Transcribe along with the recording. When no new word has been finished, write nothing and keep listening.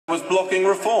was blocking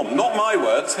reform. Not my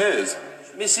words, his.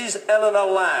 Mrs.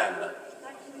 Eleanor Lamb.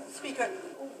 Speaker,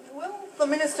 will the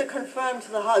Minister confirm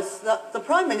to the House that the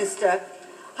Prime Minister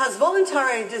has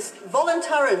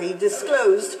voluntarily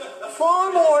disclosed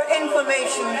far more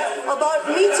information about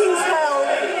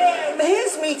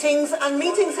his meetings and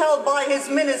meetings held by his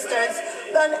ministers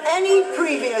than any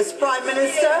previous Prime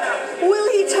Minister?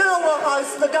 Will he tell the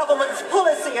House the government's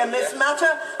policy in this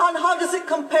matter, and how does it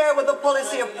compare with the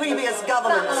policy of previous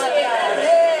governments?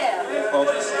 Well,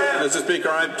 Mr. Speaker,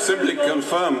 I simply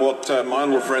confirm what my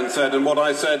honourable friend said and what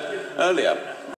I said earlier.